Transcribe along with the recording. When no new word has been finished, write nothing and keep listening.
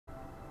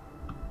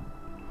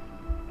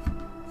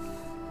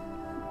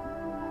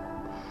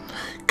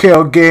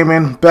Kel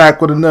Gaming,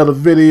 back with another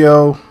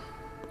video.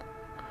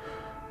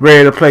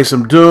 Ready to play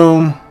some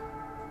Doom.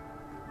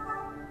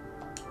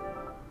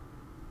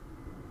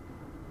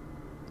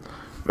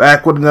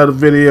 Back with another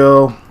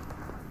video.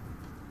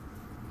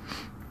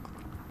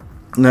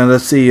 Now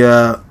let's see,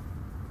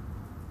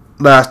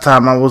 last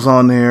time I was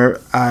on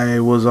here, I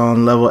was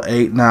on level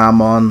 8, now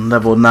I'm on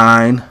level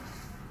 9.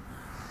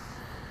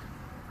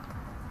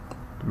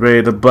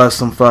 Ready to bust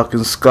some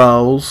fucking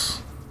skulls.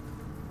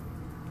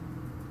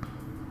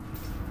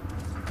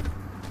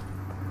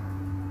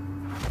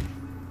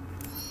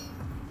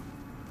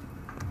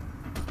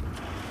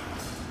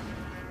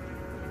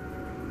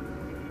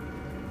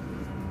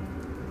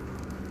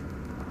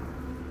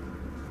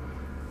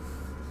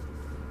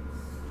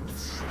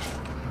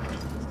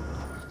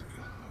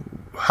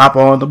 Hop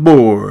on the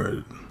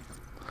board.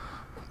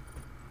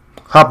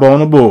 Hop on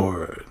the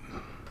board.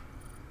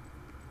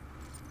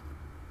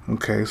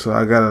 Okay, so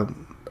I gotta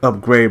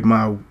upgrade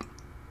my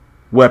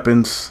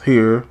weapons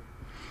here.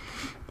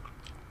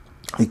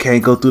 You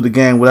can't go through the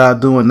game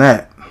without doing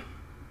that.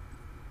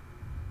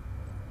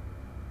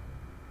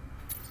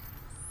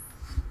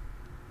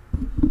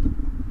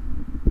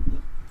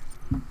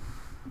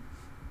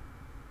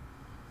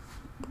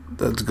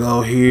 Let's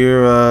go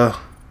here.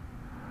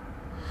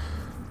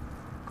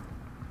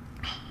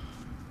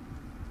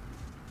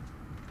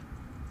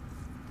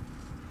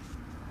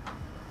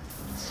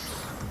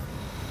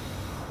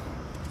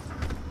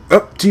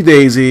 Up to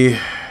Daisy.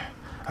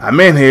 I'm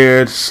in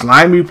here,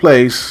 slimy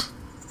place.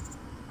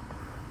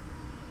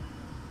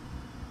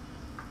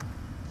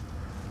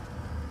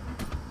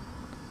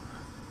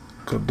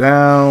 Go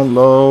down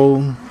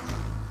low.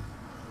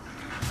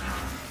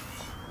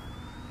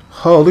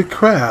 Holy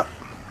crap.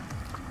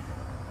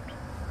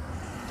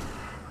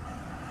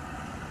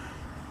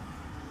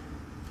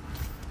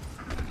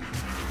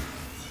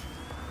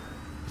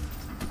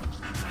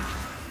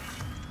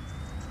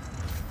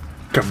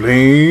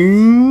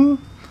 Kabling.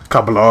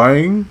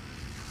 Kabling.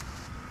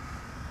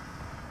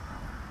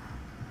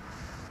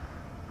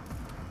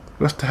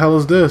 What the hell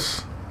is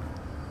this?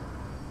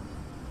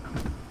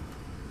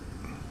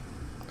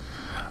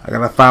 I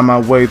gotta find my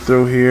way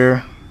through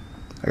here.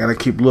 I gotta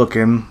keep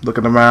looking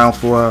around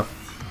for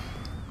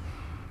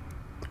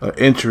an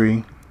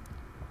entry.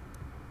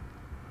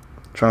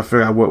 Trying to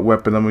figure out what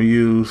weapon I'm gonna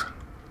use.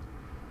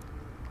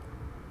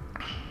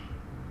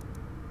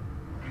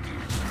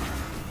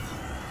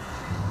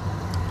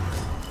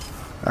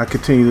 I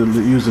continue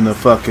using the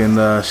fucking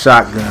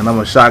shotgun. I'm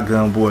a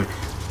shotgun boy.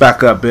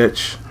 Back up,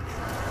 bitch.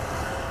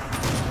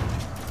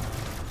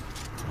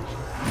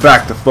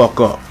 Back the fuck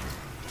up.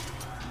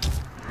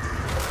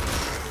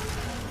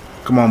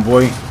 Come on,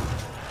 boy.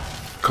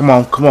 Come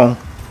on, come on.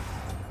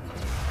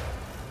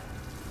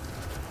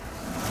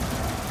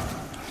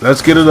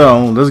 Let's get it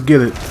on. Let's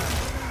get it.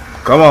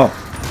 Come on.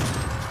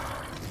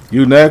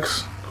 You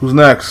next? Who's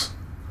next?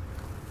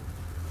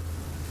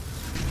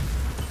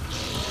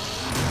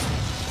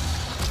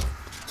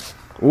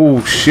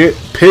 Oh shit,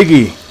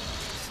 Piggy.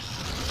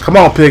 Come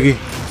on, Piggy.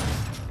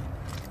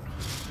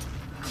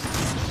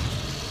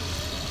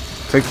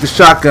 Take the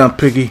shotgun,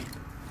 Piggy.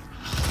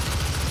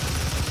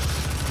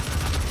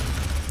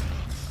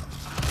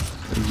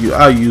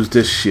 I'll use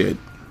this shit.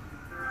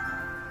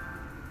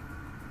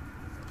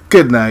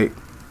 Good night.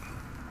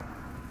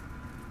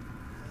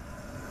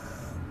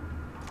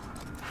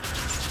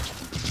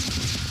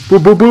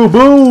 Boom, boom, boom,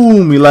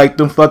 boom. You like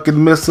them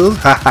fucking missiles?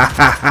 Ha ha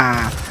ha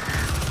ha.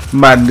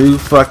 My new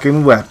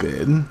fucking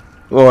weapon.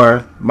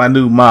 Or my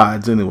new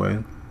mods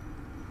anyway.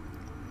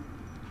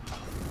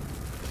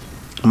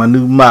 My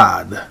new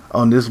mod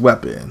on this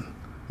weapon.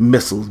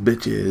 Missiles,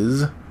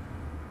 bitches.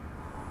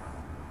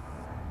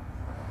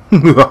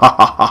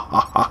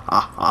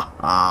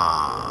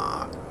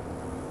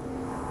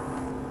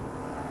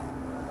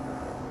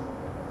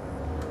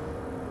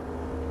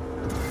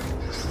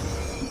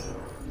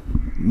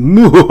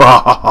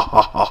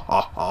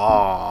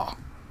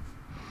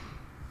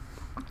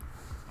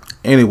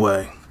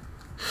 Anyway,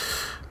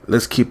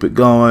 let's keep it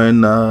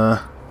going. Trying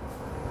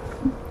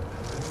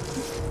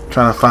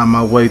to find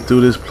my way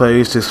through this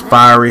place, this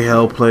fiery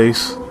hell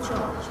place.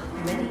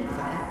 Ready for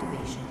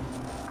activation.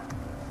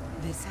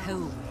 This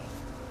hellway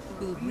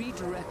will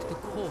redirect the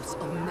course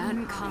of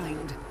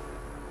mankind.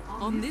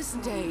 On this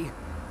day,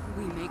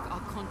 we make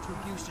our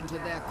contribution to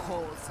their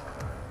cause.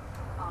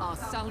 Our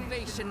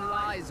salvation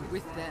lies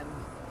with them.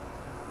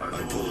 I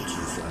pulled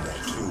you from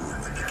that tomb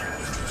when the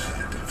captain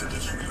sent it for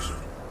this reason.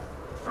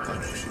 I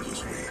know she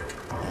was weak.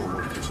 Our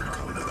work doesn't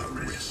come without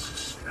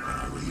risks, and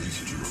I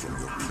released you from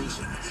your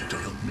prison to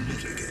help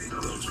mitigate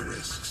those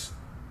risks.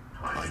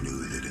 I knew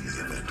that in the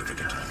event of a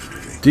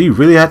catastrophe... Do you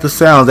really have to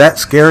sound that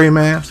scary,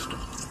 man?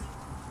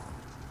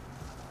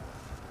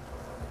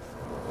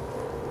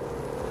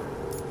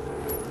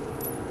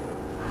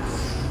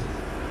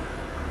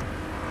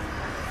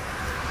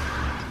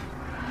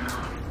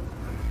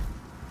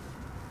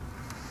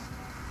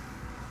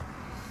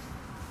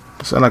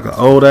 Sound like an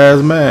old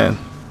ass man.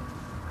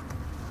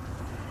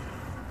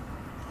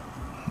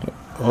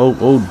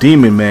 Old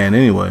demon man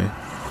anyway.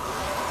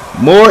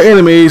 More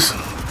enemies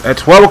at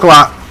 12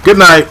 o'clock. Good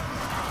night.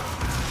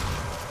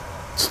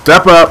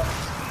 Step up.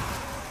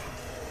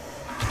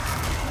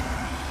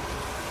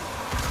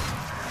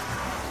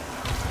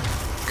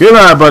 Good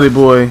night, buddy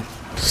boy.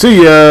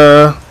 See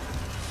ya.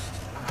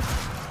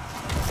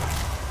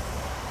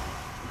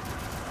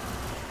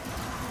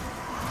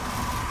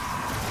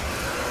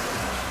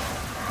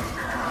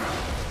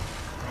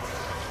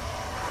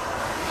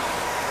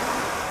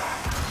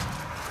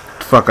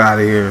 Fuck out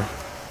of here.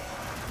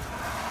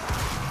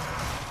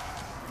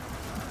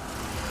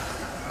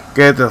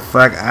 Get the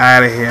fuck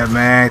out of here,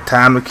 man.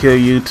 Time to kill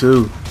you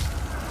too.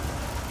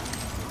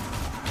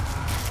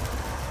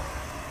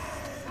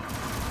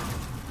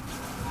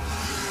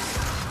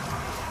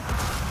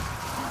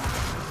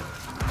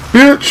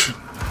 Bitch.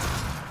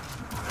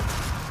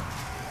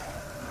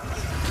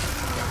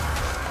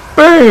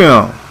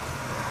 Bam.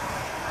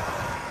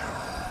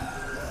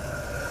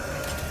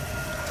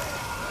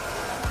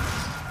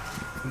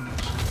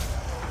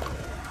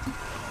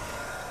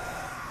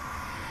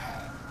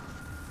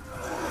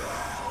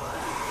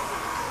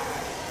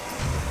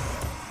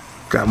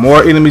 Got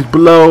more enemies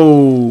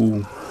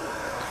below.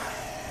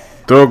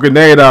 Throw a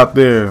grenade out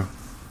there.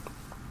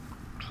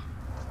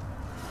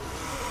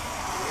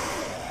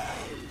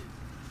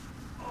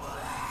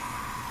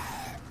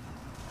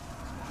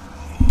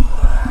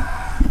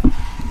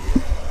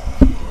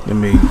 Let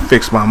me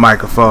fix my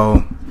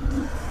microphone.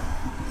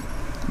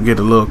 Get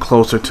a little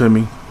closer to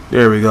me.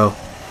 There we go.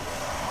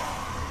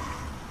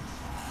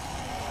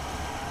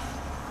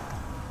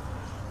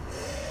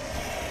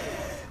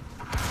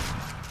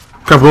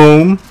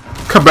 Kaboom.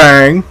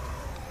 Kabang.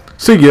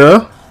 See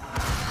ya.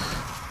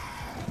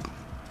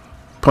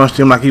 Punched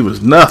him like he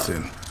was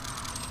nothing.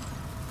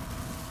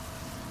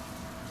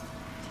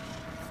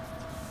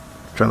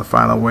 Trying to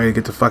find a way to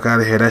get the fuck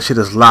out of here. That shit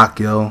is locked,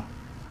 yo.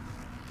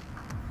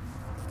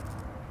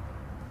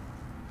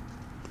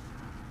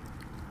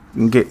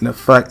 I'm getting the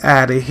fuck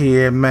out of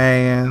here,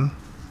 man.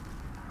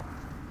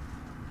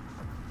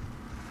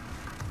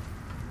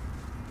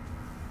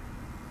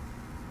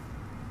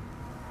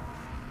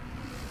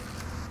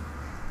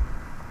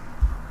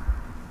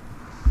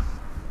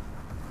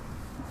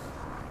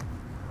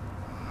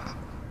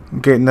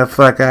 Getting the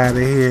fuck out of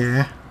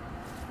here.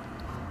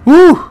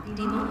 Woo!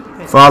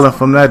 Falling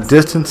from that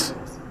distance.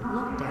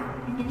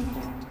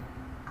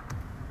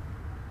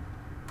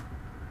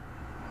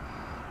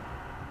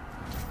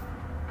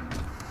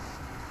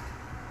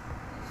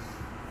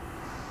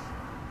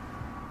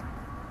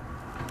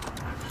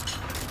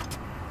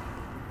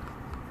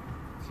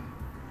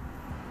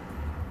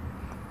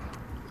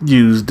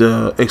 Use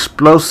the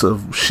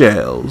explosive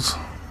shells.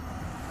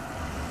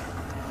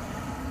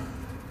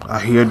 I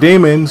hear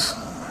demons.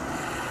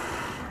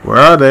 Where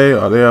are they?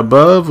 Are they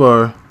above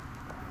or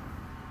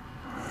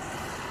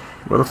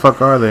where the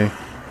fuck are they?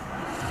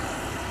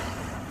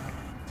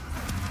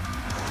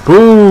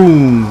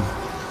 Boom!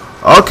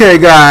 Okay,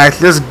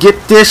 guys, let's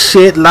get this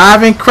shit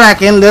live and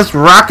cracking. Let's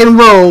rock and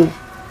roll.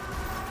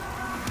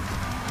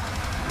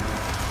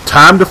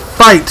 Time to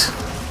fight.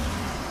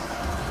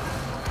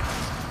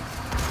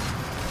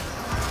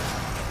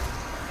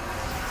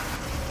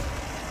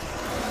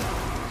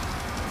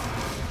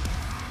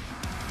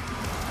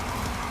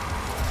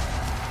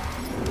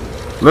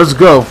 Let's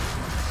go.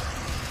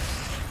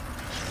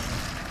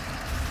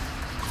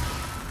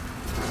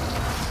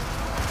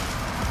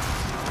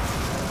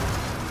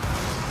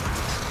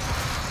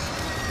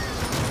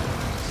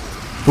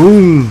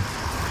 Boom.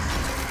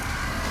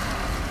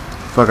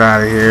 Fuck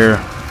out of here.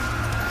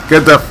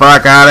 Get the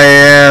fuck out of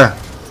here.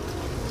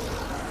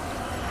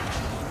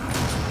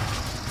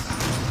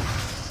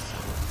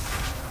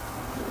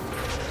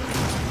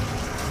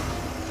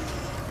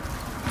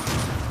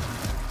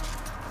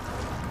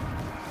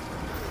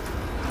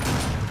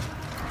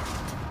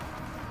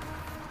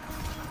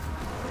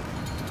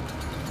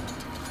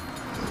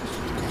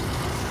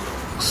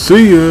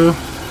 See ya.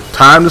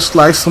 Time to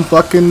slice some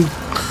fucking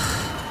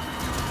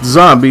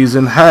zombies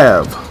in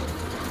half.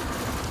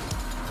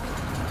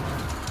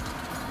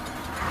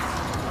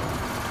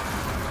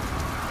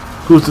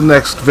 Who's the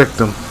next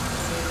victim?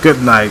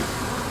 Good night.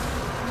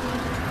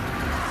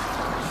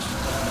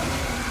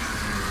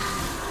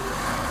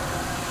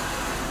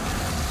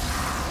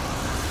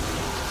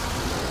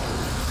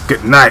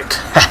 Good night.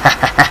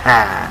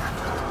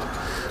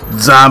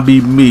 Zombie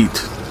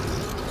meat.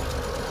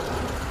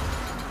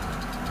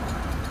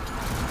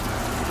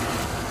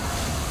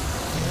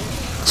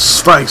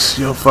 Slice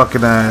your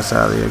fucking ass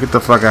out of here. Get the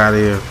fuck out of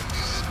here.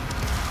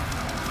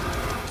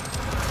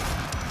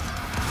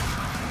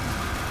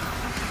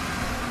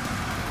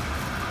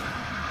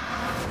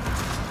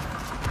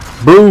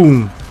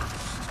 Boom.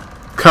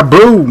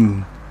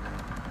 Kaboom.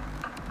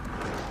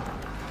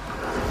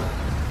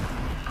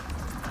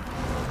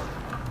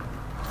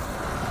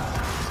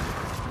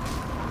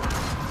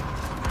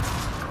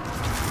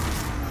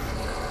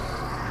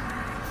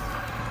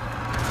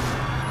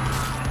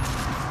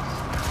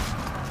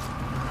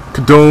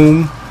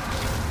 Kadoom.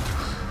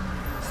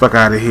 Fuck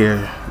out of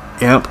here,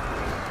 imp.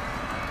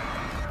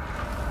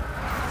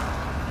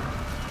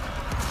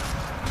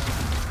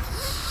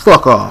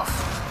 Fuck off.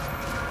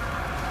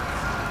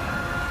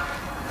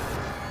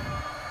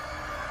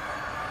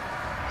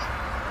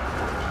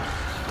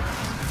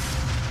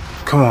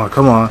 Come on,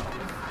 come on.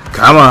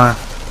 Come on.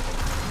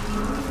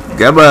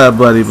 Come on,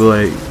 buddy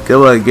boy.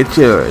 Come on, get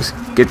yours.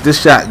 Get the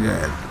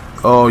shotgun.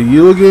 Oh,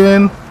 you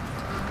again?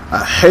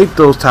 I hate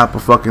those type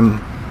of fucking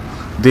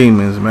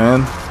demons,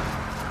 man.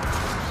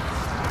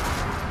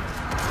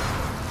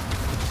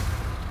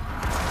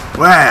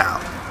 Wow.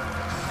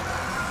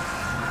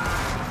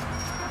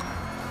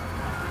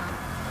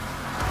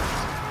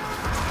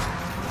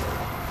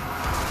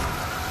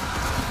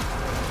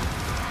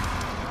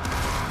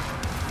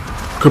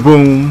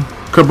 Kaboom.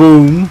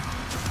 Kaboom.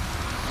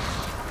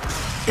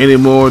 Any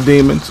more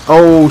demons?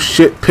 Oh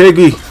shit,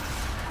 Piggy.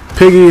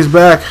 Piggy is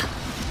back.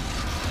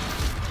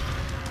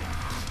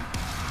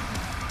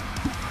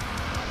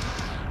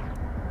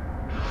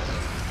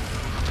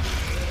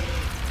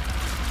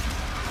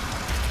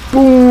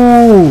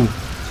 Boo!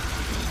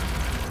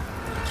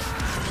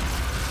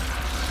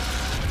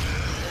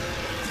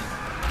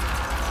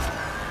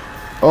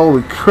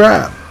 Holy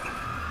crap.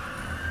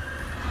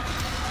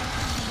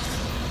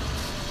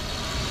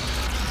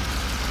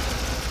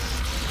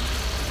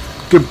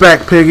 Get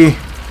back, Piggy.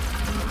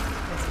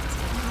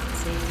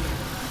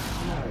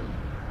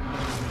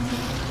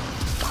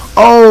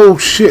 Oh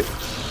shit.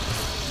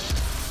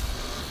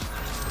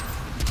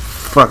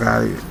 Fuck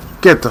out of here.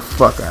 Get the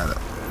fuck out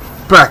of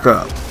here. Back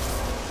up.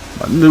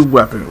 My new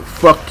weapon will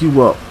fuck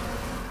you up.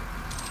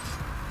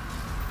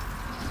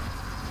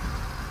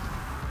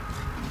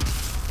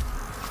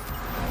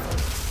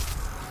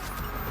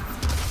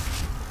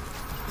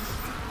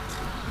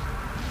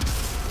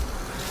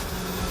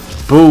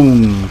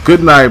 Boom.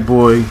 Good night,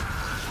 boy.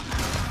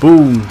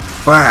 Boom.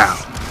 Wow.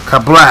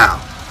 Kablow.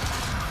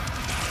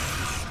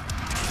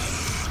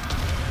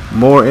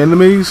 More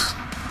enemies?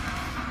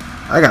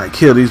 I gotta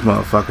kill these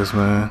motherfuckers,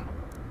 man.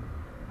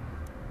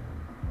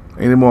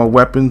 Any more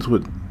weapons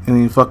with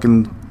any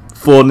fucking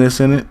fullness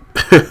in it?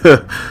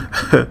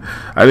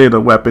 I need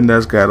a weapon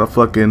that's got a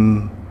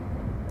fucking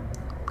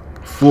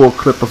full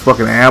clip of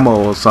fucking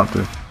ammo or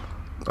something.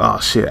 Oh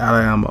shit, out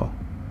of ammo.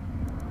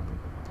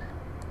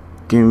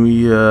 Give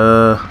me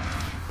the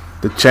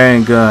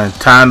chain gun.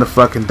 Time to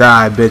fucking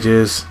die,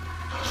 bitches.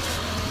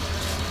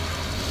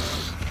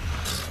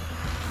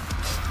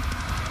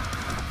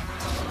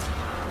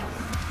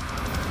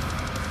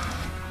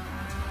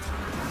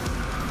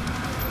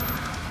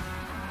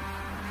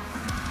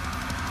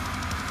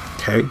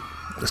 Okay,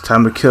 it's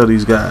time to kill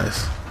these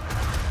guys.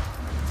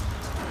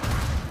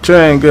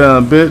 Chain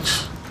gun,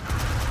 bitch.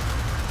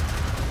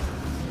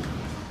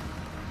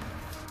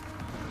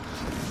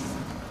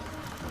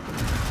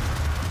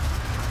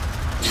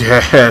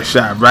 Yeah,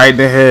 shot right in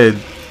the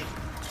head.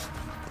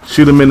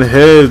 Shoot him in the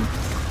head.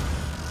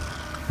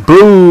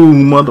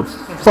 Boom,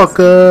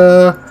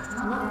 motherfucker.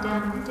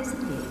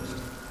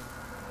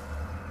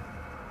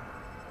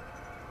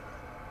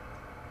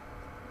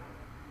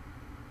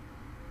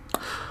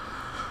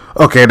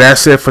 Okay,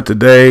 that's it for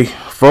today,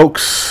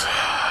 folks.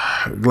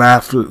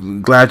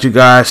 Glad you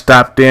guys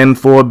stopped in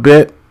for a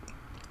bit.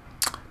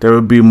 There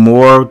will be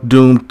more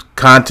Doom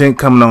content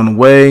coming on the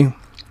way.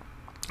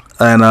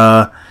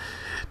 And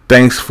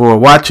thanks for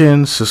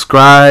watching.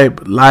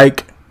 Subscribe,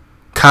 like,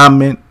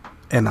 comment,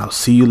 and I'll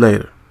see you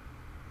later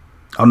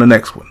on the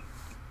next one.